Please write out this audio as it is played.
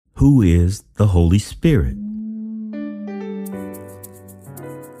Who is the Holy Spirit?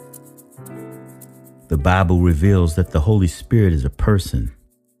 The Bible reveals that the Holy Spirit is a person.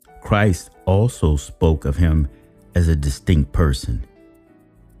 Christ also spoke of him as a distinct person.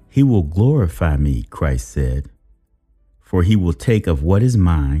 He will glorify me, Christ said, for he will take of what is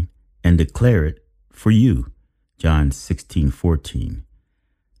mine and declare it for you. John 16:14.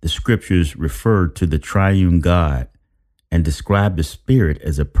 The scriptures refer to the triune God and describe the Spirit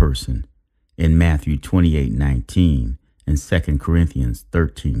as a person in Matthew 28:19 and 2 Corinthians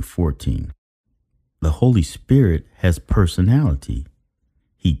 13:14. The Holy Spirit has personality.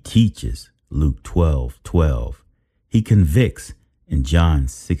 He teaches, Luke 12:12. He convicts in John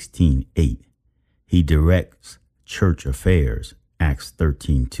 16:8. He directs church affairs, Acts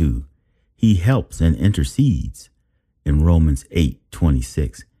 13:2. He helps and intercedes in Romans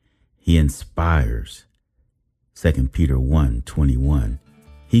 8:26. He inspires, 2 Peter 1:21.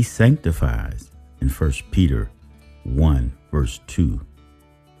 He sanctifies in 1 Peter 1 verse 2.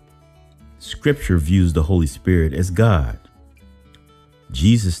 Scripture views the Holy Spirit as God.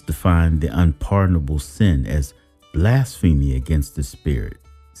 Jesus defined the unpardonable sin as blasphemy against the Spirit,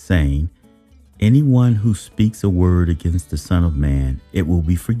 saying, "Anyone who speaks a word against the Son of Man, it will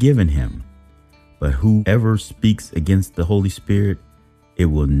be forgiven him. But whoever speaks against the Holy Spirit, it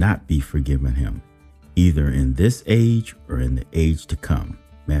will not be forgiven him, either in this age or in the age to come."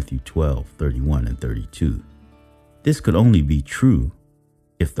 Matthew 12:31 and 32. This could only be true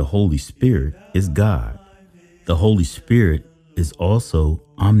if the Holy Spirit is God. The Holy Spirit is also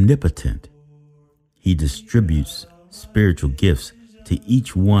omnipotent. He distributes spiritual gifts to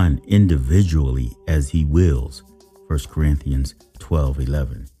each one individually as he wills. 1 Corinthians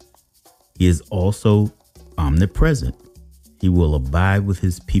 12:11. He is also omnipresent. He will abide with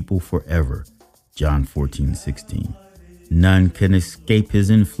his people forever. John 14:16. None can escape his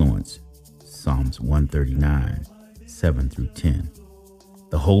influence. Psalms 139, 7 through 10.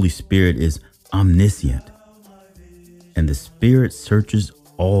 The Holy Spirit is omniscient, and the Spirit searches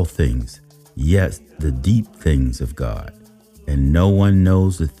all things, yes, the deep things of God. And no one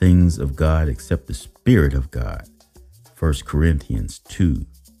knows the things of God except the Spirit of God. 1 Corinthians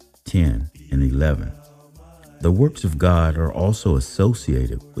 2:10 and 11. The works of God are also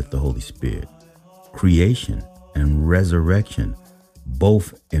associated with the Holy Spirit. Creation and resurrection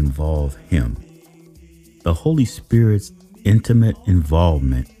both involve him. The Holy Spirit's intimate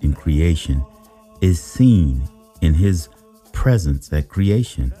involvement in creation is seen in his presence at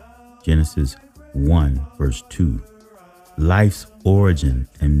creation. Genesis 1 verse 2. Life's origin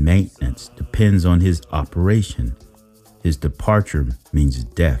and maintenance depends on his operation. His departure means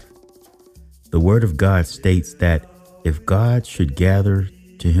death. The Word of God states that if God should gather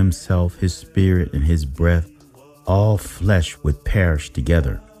to himself his Spirit and his breath, all flesh would perish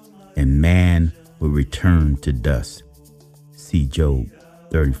together, and man would return to dust. See Job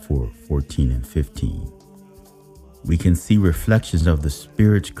 34:14 and 15. We can see reflections of the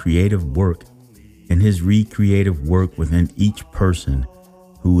Spirit's creative work and his recreative work within each person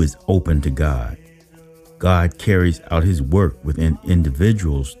who is open to God. God carries out his work within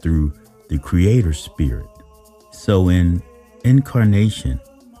individuals through the Creator Spirit. So in incarnation,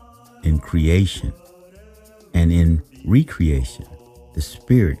 in creation, and in recreation, the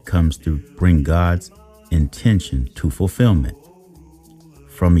Spirit comes to bring God's intention to fulfillment.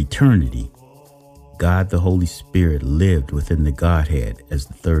 From eternity, God the Holy Spirit lived within the Godhead as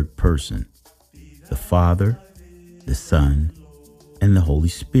the third person. The Father, the Son, and the Holy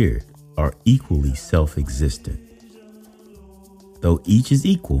Spirit are equally self-existent. Though each is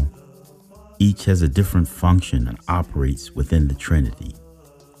equal, each has a different function and operates within the Trinity.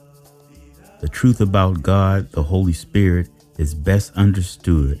 The truth about God, the Holy Spirit, is best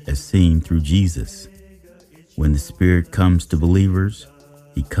understood as seen through Jesus. When the Spirit comes to believers,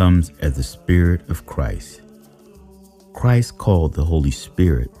 he comes as the Spirit of Christ. Christ called the Holy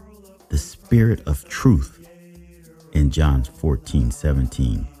Spirit the Spirit of truth in John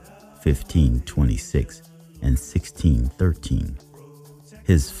 14:17, 15:26, and 16:13.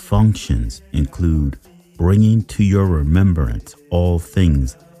 His functions include bringing to your remembrance all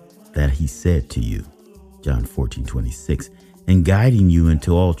things that he said to you, John 14:26, and guiding you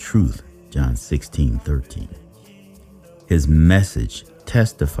into all truth, John 16:13. His message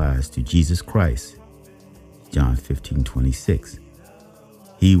testifies to Jesus Christ, John 15:26.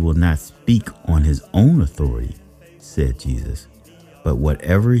 He will not speak on his own authority, said Jesus, but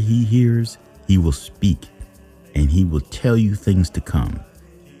whatever he hears, he will speak, and he will tell you things to come.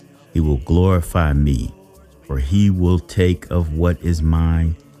 He will glorify me, for he will take of what is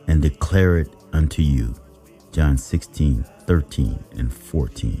mine and declare it unto you. John 16:13 and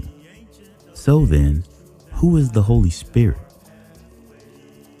 14. So then, who is the Holy Spirit?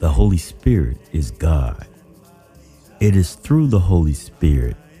 The Holy Spirit is God. It is through the Holy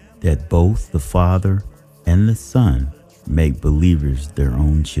Spirit that both the Father and the Son make believers their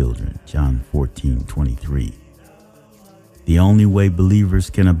own children. John 14:23. The only way believers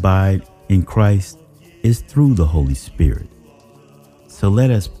can abide in Christ is through the Holy Spirit. So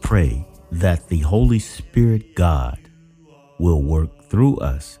let us pray that the Holy Spirit God will work through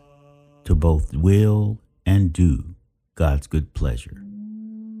us to both will and do God's good pleasure.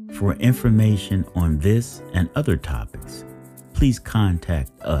 For information on this and other topics, please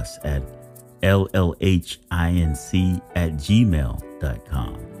contact us at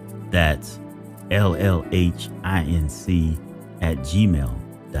llhinc@gmail.com. That's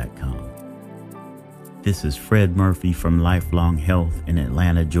llhinc@gmail.com. This is Fred Murphy from Lifelong Health in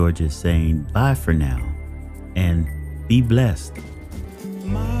Atlanta, Georgia, saying bye for now and be blessed.